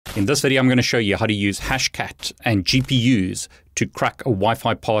In this video, I'm going to show you how to use Hashcat and GPUs to crack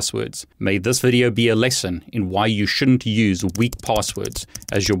Wi-Fi passwords. May this video be a lesson in why you shouldn't use weak passwords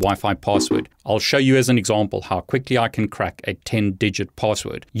as your Wi-Fi password. I'll show you as an example how quickly I can crack a 10-digit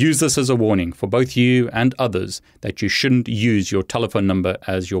password. Use this as a warning for both you and others that you shouldn't use your telephone number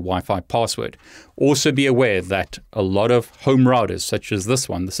as your Wi-Fi password. Also be aware that a lot of home routers, such as this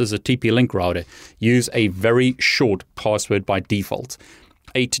one, this is a TP-Link router, use a very short password by default.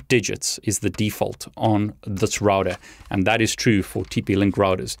 8 digits is the default on this router, and that is true for TP-Link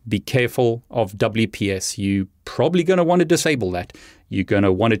routers. Be careful of WPS. You're probably going to want to disable that. You're going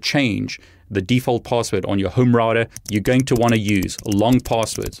to want to change the default password on your home router. You're going to want to use long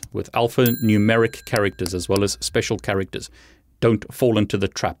passwords with alphanumeric characters as well as special characters. Don't fall into the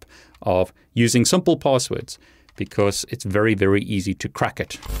trap of using simple passwords because it's very, very easy to crack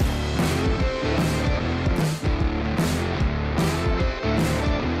it.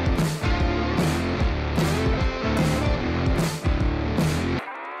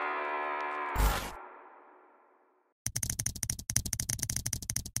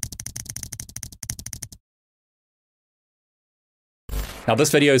 Now,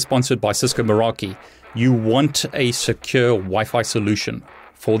 this video is sponsored by Cisco Meraki. You want a secure Wi-Fi solution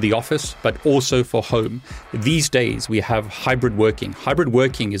for the office, but also for home. These days, we have hybrid working. Hybrid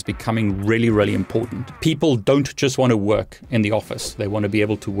working is becoming really, really important. People don't just want to work in the office. They want to be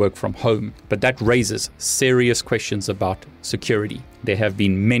able to work from home. But that raises serious questions about security. There have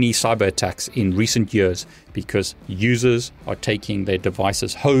been many cyber attacks in recent years because users are taking their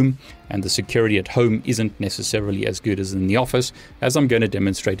devices home and the security at home isn't necessarily as good as in the office, as I'm going to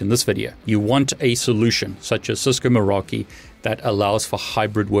demonstrate in this video. You want a solution such as Cisco Meraki that allows for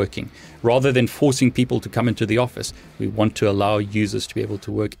hybrid working. Rather than forcing people to come into the office, we want to allow users to be able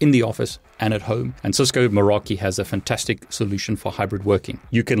to work in the office and at home. And Cisco Meraki has a fantastic solution for hybrid working.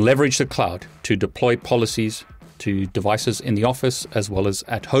 You can leverage the cloud to deploy policies to devices in the office as well as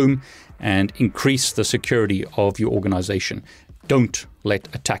at home and increase the security of your organization. Don't let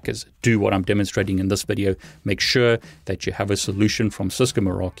attackers do what I'm demonstrating in this video. Make sure that you have a solution from Cisco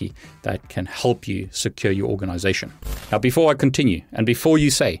Meraki that can help you secure your organization. Now, before I continue, and before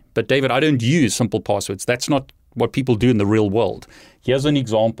you say, but David, I don't use simple passwords. That's not what people do in the real world. Here's an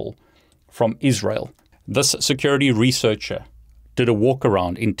example from Israel. This security researcher did a walk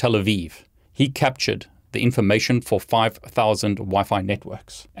around in Tel Aviv. He captured the information for 5,000 Wi-Fi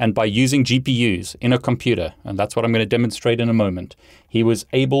networks. And by using GPUs in a computer, and that's what I'm going to demonstrate in a moment, he was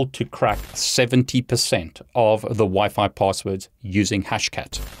able to crack 70% of the Wi-Fi passwords using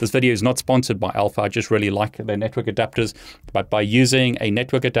Hashcat. This video is not sponsored by Alpha. I just really like their network adapters. But by using a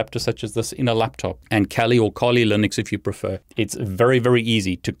network adapter such as this in a laptop, and Kali or Kali Linux if you prefer, it's very, very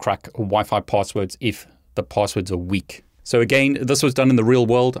easy to crack Wi-Fi passwords if the passwords are weak. So again, this was done in the real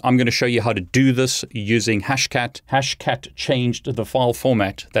world. I'm going to show you how to do this using Hashcat. Hashcat changed the file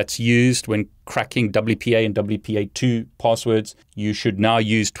format that's used when cracking WPA and WPA2 passwords. You should now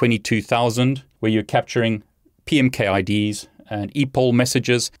use 22,000, where you're capturing PMK IDs and ePOL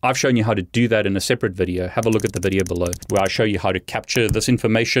messages. I've shown you how to do that in a separate video. Have a look at the video below where I show you how to capture this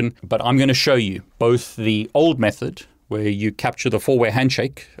information. But I'm going to show you both the old method, where you capture the four-way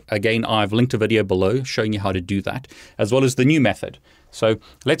handshake. Again, I've linked a video below showing you how to do that, as well as the new method. So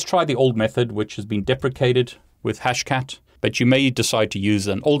let's try the old method, which has been deprecated with Hashcat, but you may decide to use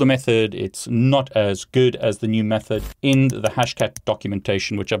an older method. It's not as good as the new method. In the Hashcat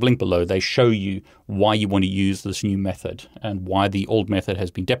documentation, which I've linked below, they show you why you want to use this new method and why the old method has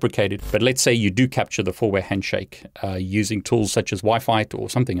been deprecated. But let's say you do capture the four-way handshake using tools such as Wi-Fi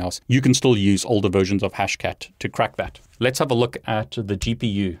or something else. You can still use older versions of Hashcat to crack that. Let's have a look at the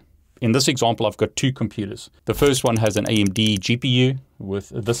GPU. In this example, I've got two computers. The first one has an AMD GPU with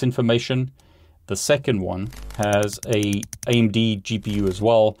this information. The second one has a AMD GPU as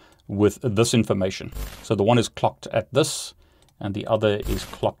well with this information. So the one is clocked at this and the other is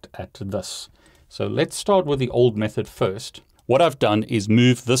clocked at this. So let's start with the old method first. What I've done is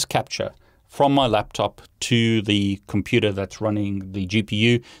move this capture from my laptop to the computer that's running the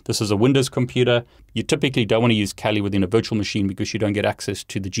GPU. This is a Windows computer. You typically don't want to use Kali within a virtual machine because you don't get access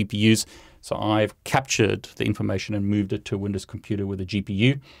to the GPUs. So I've captured the information and moved it to a Windows computer with a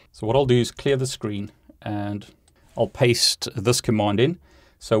GPU. So what I'll do is clear the screen and I'll paste this command in.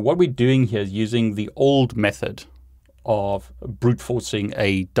 So what we're doing here is using the old method of brute forcing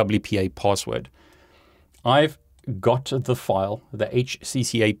a WPA password. I've got the file, the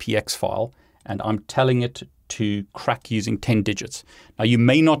HCCAPX file, and I'm telling it to crack using 10 digits. Now, you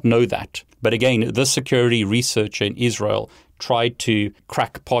may not know that, but again, this security researcher in Israel tried to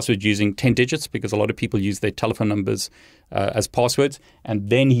crack passwords using 10 digits because a lot of people use their telephone numbers as passwords. And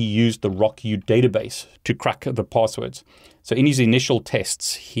then he used the RockU database to crack the passwords. So in his initial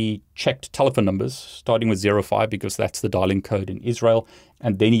tests, he checked telephone numbers, starting with 05 because that's the dialing code in Israel.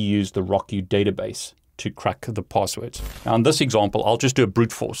 And then he used the RockU database to crack the passwords. Now in this example, I'll just do a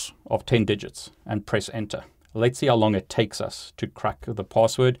brute force of 10 digits and press enter. Let's see how long it takes us to crack the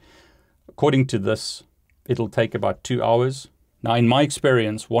password. According to this, it'll take about 2 hours. Now, in my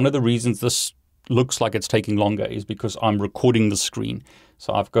experience, one of the reasons this looks like it's taking longer is because I'm recording the screen.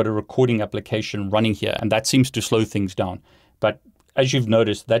 So I've got a recording application running here, and that seems to slow things down. But as you've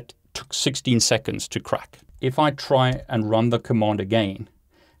noticed, that took 16 seconds to crack. If I try and run the command again,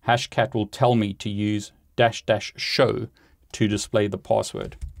 Hashcat will tell me to use --show to display the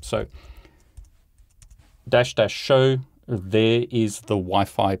password. So --show, there is the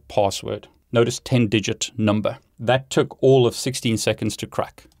Wi-Fi password. Notice 10-digit number. That took all of 16 seconds to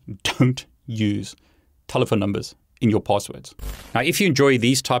crack. Don't use telephone numbers in your passwords. Now, if you enjoy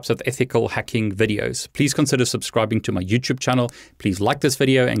these types of ethical hacking videos, please consider subscribing to my YouTube channel. Please like this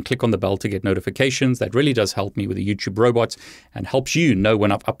video and click on the bell to get notifications. That really does help me with the YouTube robots and helps you know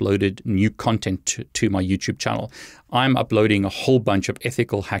when I've uploaded new content to my YouTube channel. I'm uploading a whole bunch of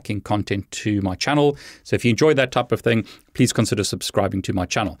ethical hacking content to my channel. So if you enjoy that type of thing, please consider subscribing to my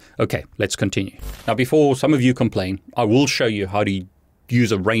channel. Okay, let's continue. Now, before some of you complain, I will show you how to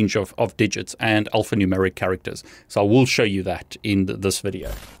use a range of digits and alphanumeric characters. So I will show you that in this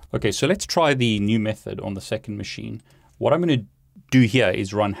video. Okay, so let's try the new method on the second machine. What I'm going to do here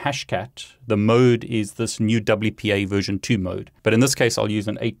is run hashcat. The mode is this new WPA version 2 mode. But in this case, I'll use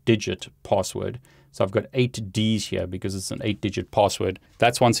an 8-digit password. So I've got 8 Ds here because it's an 8-digit password.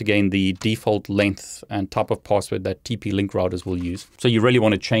 That's once again the default length and type of password that TP-Link routers will use. So you really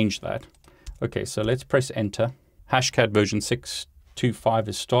want to change that. Okay, so let's press enter. Hashcat version 6.2.5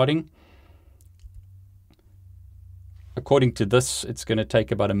 is starting. According to this, it's going to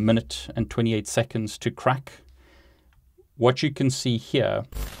take about 1 minute and 28 seconds to crack. What you can see here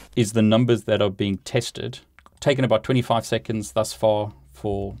is the numbers that are being tested. Taken about 25 seconds thus far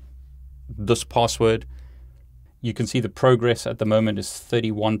for this password. You can see the progress at the moment is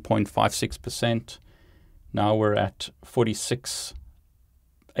 31.56%. Now we're at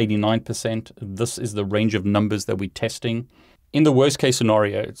 46.89%. This is the range of numbers that we're testing. In the worst case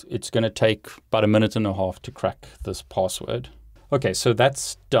scenario, it's going to take about 1.5 minutes to crack this password. Okay, so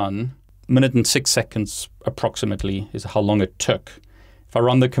that's done. 1 minute and 6 seconds approximately is how long it took. If I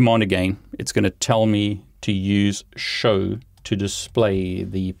run the command again, it's going to tell me to use show to display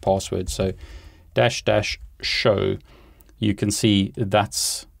the password. So --show, you can see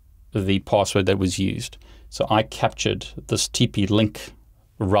that's the password that was used. So I captured this TP-Link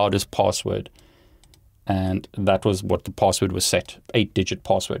router's password, and that was what the password was set, 8-digit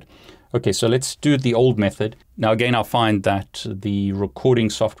password. Okay, so let's do the old method. Now again, I find that the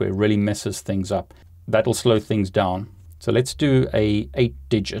recording software really messes things up. That'll slow things down. So let's do a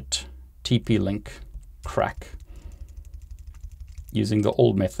 8-digit TP-Link crack using the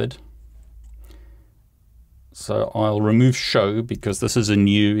old method. So I'll remove show because this is a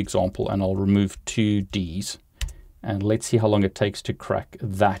new example, and I'll remove 2 Ds. And let's see how long it takes to crack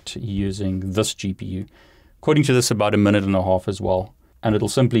that using this GPU. According to this, about 1.5 minutes as well. And it'll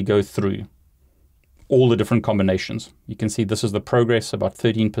simply go through all the different combinations. You can see this is the progress, about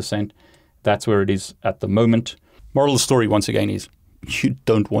 13%. That's where it is at the moment. Moral of the story, once again, is you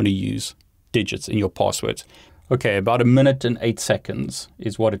don't want to use digits in your passwords. Okay, about 1 minute and 8 seconds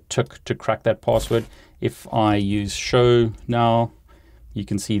is what it took to crack that password. If I use show now, you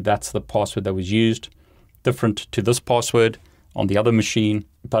can see that's the password that was used. Different to this password on the other machine,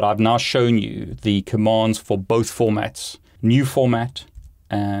 but I've now shown you the commands for both formats, new format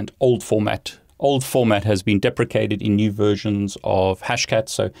and old format. Old format has been deprecated in new versions of Hashcat,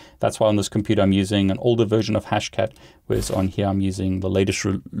 so that's why on this computer I'm using an older version of Hashcat, whereas on here I'm using the latest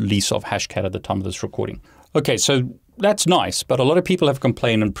release of Hashcat at the time of this recording. Okay, so that's nice, but a lot of people have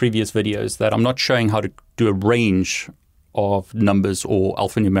complained in previous videos that I'm not showing how to do a range of numbers or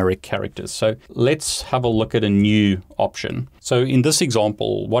alphanumeric characters. So let's have a look at a new option. So in this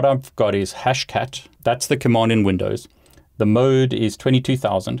example, what I've got is hashcat. That's the command in Windows. The mode is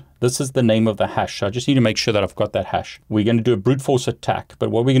 22,000. This is the name of the hash. So I just need to make sure that I've got that hash. We're going to do a brute force attack,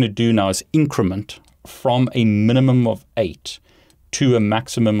 but what we're going to do now is increment from a minimum of 8 to a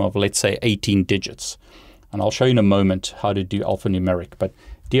maximum of, let's say, 18 digits. And I'll show you in a moment how to do alphanumeric. But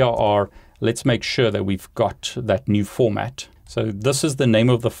DRR, let's make sure that we've got that new format. So this is the name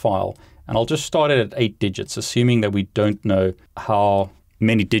of the file, and I'll just start it at 8 digits, assuming that we don't know how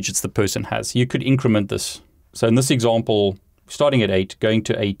many digits the person has. You could increment this. So in this example, starting at 8, going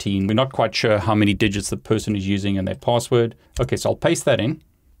to 18. We're not quite sure how many digits the person is using in their password. Okay, so I'll paste that in.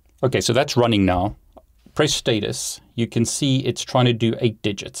 Okay, so that's running now. Press status. You can see it's trying to do 8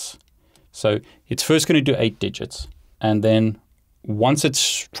 digits. So it's first going to do 8 digits. And then once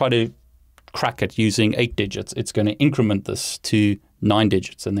it's trying to crack it using 8 digits, it's going to increment this to 9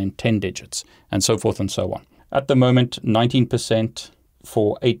 digits and then 10 digits and so forth and so on. At the moment, 19%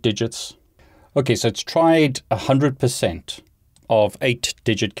 for 8 digits. Okay, so it's tried 100% of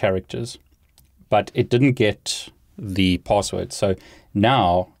 8-digit characters, but it didn't get the password. So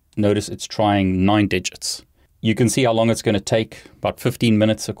now notice it's trying 9 digits. You can see how long it's going to take, about 15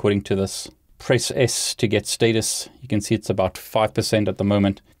 minutes according to this. Press S to get status. You can see it's about 5% at the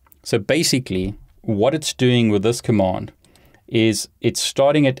moment. So basically, what it's doing with this command is it's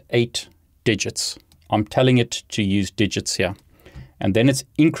starting at 8 digits. I'm telling it to use digits here. And then it's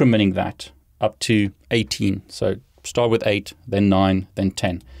incrementing that up to 18. So start with 8, then 9, then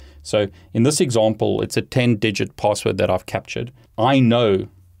 10. So in this example, it's a 10-digit password that I've captured. I know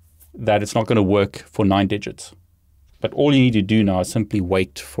that it's not going to work for 9 digits. But all you need to do now is simply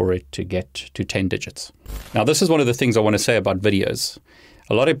wait for it to get to 10 digits. Now, this is one of the things I want to say about videos.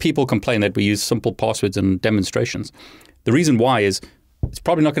 A lot of people complain that we use simple passwords in demonstrations. The reason why is it's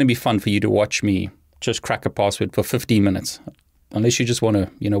probably not going to be fun for you to watch me just crack a password for 15 minutes. Unless you just want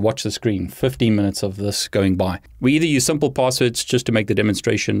to, watch the screen, 15 minutes of this going by. We either use simple passwords just to make the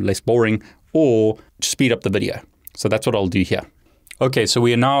demonstration less boring or speed up the video. So that's what I'll do here. Okay, so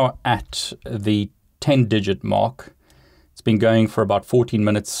we are now at the 10-digit mark. It's been going for about 14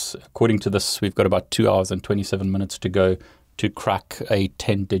 minutes. According to this, we've got about 2 hours and 27 minutes to go to crack a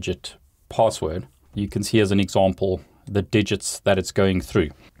 10-digit password. You can see as an example the digits that it's going through.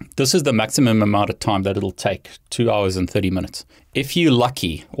 This is the maximum amount of time that it'll take, 2 hours and 30 minutes. If you're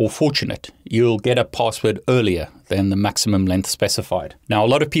lucky or fortunate, you'll get a password earlier than the maximum length specified. Now, a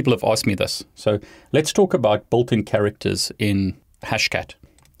lot of people have asked me this. So let's talk about built-in characters in Hashcat.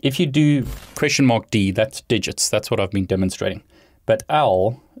 If you do $D, that's digits. That's what I've been demonstrating. But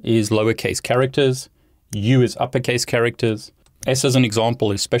L is lowercase characters. U is uppercase characters. S as an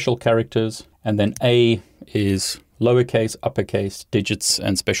example is special characters. And then A is lowercase, uppercase, digits,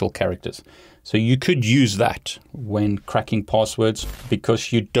 and special characters. So you could use that when cracking passwords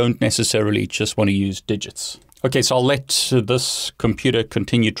because you don't necessarily just want to use digits. Okay, so I'll let this computer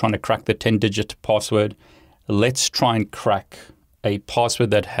continue trying to crack the 10-digit password. Let's try and crack a password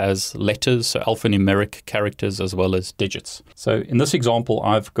that has letters, so alphanumeric characters as well as digits. So in this example,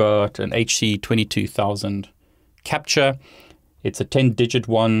 I've got an HC22000 captcha. It's a 10-digit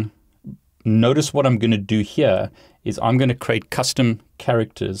one. Notice what I'm going to do here is I'm going to create custom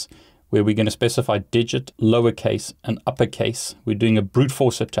characters where we're going to specify digit, lowercase, and uppercase. We're doing a brute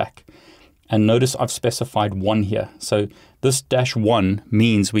force attack. And notice I've specified 1 here. So this -1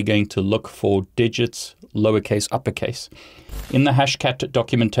 means we're going to look for digits, lowercase, uppercase. In the Hashcat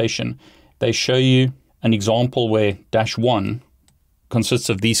documentation, they show you an example where -1 consists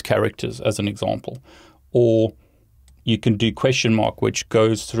of these characters as an example. Or you can do ? which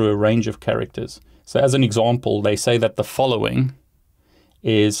goes through a range of characters. So as an example, they say that the following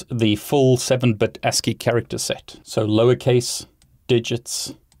is the full 7-bit ASCII character set. So lowercase,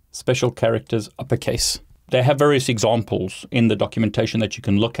 digits, special characters, uppercase. They have various examples in the documentation that you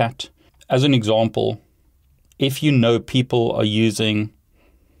can look at. As an example, if you know people are using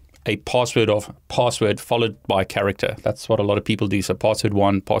a password followed by a character, that's what a lot of people do. So password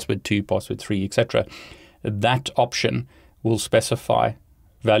 1, password 2, password 3, etc. That option will specify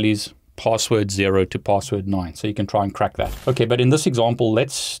values password 0 to password 9. So you can try and crack that. Okay, but in this example,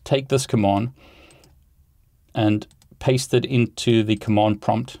 let's take this command and paste it into the command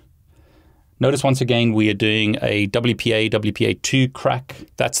prompt. Notice once again, we are doing a WPA2 crack.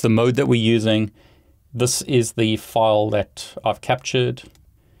 That's the mode that we're using. This is the file that I've captured.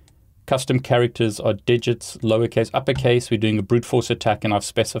 Custom characters are digits, lowercase, uppercase. We're doing a brute force attack, and I've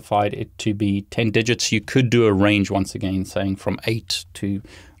specified it to be 10 digits. You could do a range once again, saying from 8 to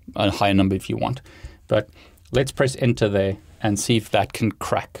a higher number if you want. But let's press enter there and see if that can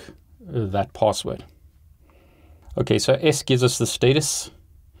crack that password. Okay, so S gives us the status.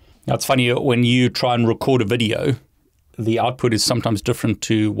 Now it's funny, when you try and record a video, the output is sometimes different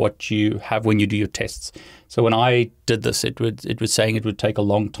to what you have when you do your tests. So when I did this, it was saying it would take a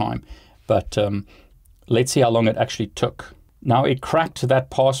long time. But let's see how long it actually took. Now it cracked that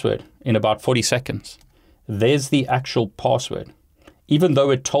password in about 40 seconds. There's the actual password. Even though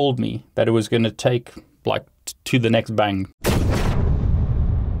it told me that it was going to take like to the next bang,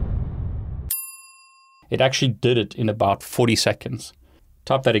 it actually did it in about 40 seconds.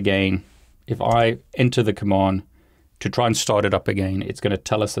 Type that again. If I enter the command, to try and start it up again, it's going to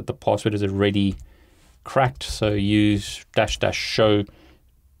tell us that the password is already cracked. So use -- show,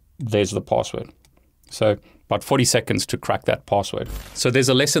 there's the password. So about 40 seconds to crack that password. So there's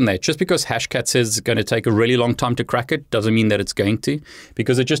a lesson there. Just because Hashcat says it's going to take a really long time to crack it doesn't mean that it's going to,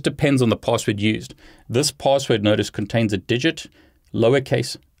 because it just depends on the password used. This password, notice, contains a digit,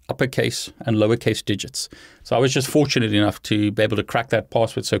 lowercase, uppercase, and lowercase digits. So I was just fortunate enough to be able to crack that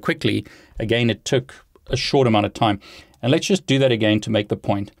password so quickly. Again, it took a short amount of time. And let's just do that again to make the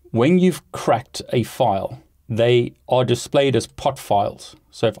point. When you've cracked a file, they are displayed as pot files.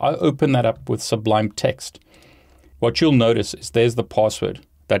 So if I open that up with Sublime Text, what you'll notice is there's the password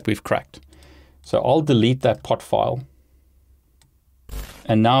that we've cracked. So I'll delete that pot file.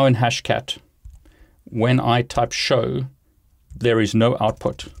 And now in Hashcat, when I type show, there is no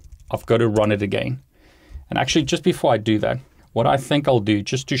output. I've got to run it again. And actually, just before I do that, what I think I'll do,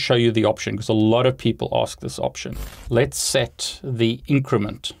 just to show you the option, because a lot of people ask this option, let's set the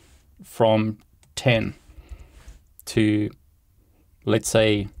increment from 10 to, let's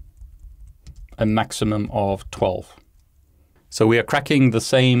say, a maximum of 12. So we are cracking the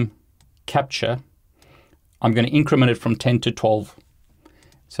same captcha. I'm going to increment it from 10 to 12.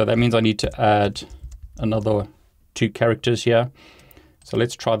 So that means I need to add another 2 characters here. So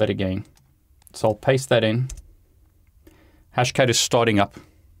let's try that again. So I'll paste that in. Hashcat is starting up.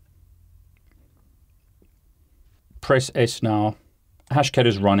 Press S now. Hashcat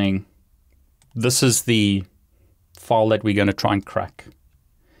is running. This is the file that we're going to try and crack.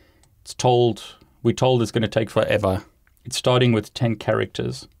 We're told it's going to take forever. It's starting with 10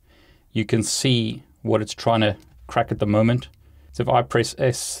 characters. You can see what it's trying to crack at the moment. So if I press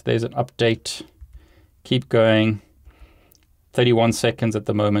S, there's an update. Keep going. 31 seconds at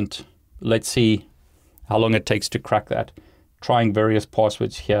the moment. Let's see how long it takes to crack that. Trying various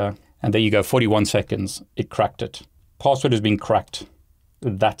passwords here. And there you go, 41 seconds. It cracked it. Password has been cracked.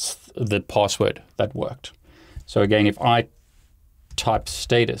 That's the password that worked. So again, if I type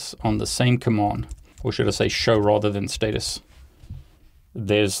status on the same command, or should I say show rather than status,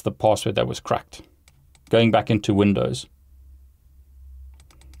 there's the password that was cracked. Going back into Windows,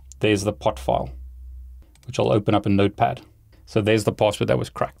 there's the pot file, which I'll open up in Notepad. So there's the password that was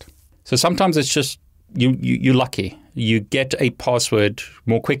cracked. So sometimes it's just, you're lucky. You get a password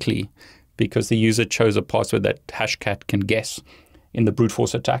more quickly because the user chose a password that Hashcat can guess in the brute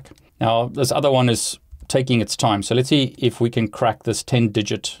force attack. Now, this other one is taking its time. So let's see if we can crack this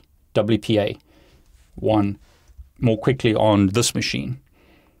 10-digit WPA one more quickly on this machine.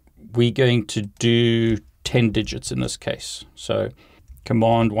 We're going to do 10 digits in this case. So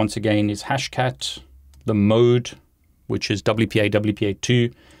command, once again, is Hashcat. The mode, which is WPA,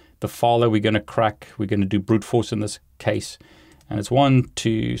 WPA2. The file that we're going to crack, we're going to do brute force in this case. And it's 1,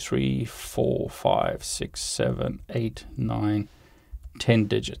 2, 3, 4, 5, 6, 7, 8, 9, 10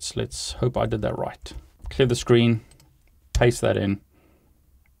 digits. Let's hope I did that right. Clear the screen, paste that in.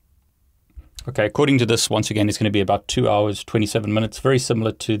 Okay, according to this, once again, it's going to be about 2 hours, 27 minutes, very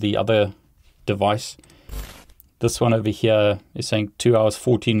similar to the other device. This one over here is saying 2 hours,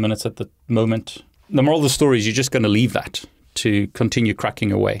 14 minutes at the moment. The moral of the story is you're just going to leave that to continue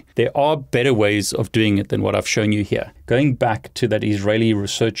cracking away. There are better ways of doing it than what I've shown you here. Going back to that Israeli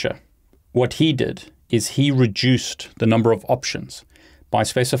researcher, what he did is he reduced the number of options by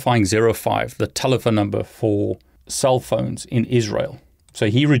specifying 05, the telephone number for cell phones in Israel. So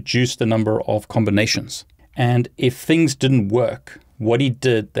he reduced the number of combinations. And if things didn't work, what he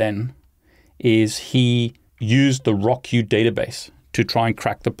did then is he used the RockU database to try and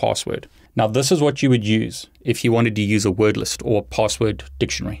crack the password. Now, this is what you would use if you wanted to use a word list or a password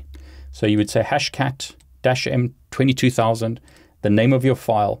dictionary. So you would say hashcat-m22000, the name of your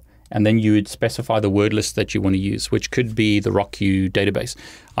file, and then you would specify the word list that you want to use, which could be the RockU database.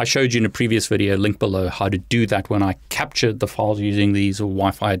 I showed you in a previous video, link below, how to do that when I captured the files using these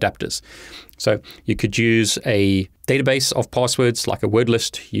Wi-Fi adapters. So you could use a database of passwords like a word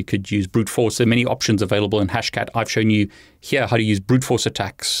list. You could use brute force. There are many options available in Hashcat. I've shown you here how to use brute force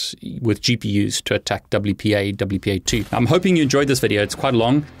attacks with GPUs to attack WPA, WPA2. I'm hoping you enjoyed this video. It's quite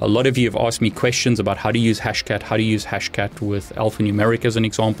long. A lot of you have asked me questions about how to use Hashcat with alphanumeric as an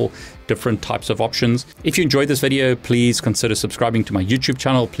example, different types of options. If you enjoyed this video, please consider subscribing to my YouTube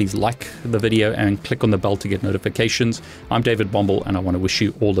channel. Please like the video and click on the bell to get notifications. I'm David Bombal, and I want to wish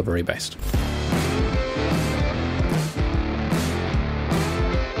you all the very best.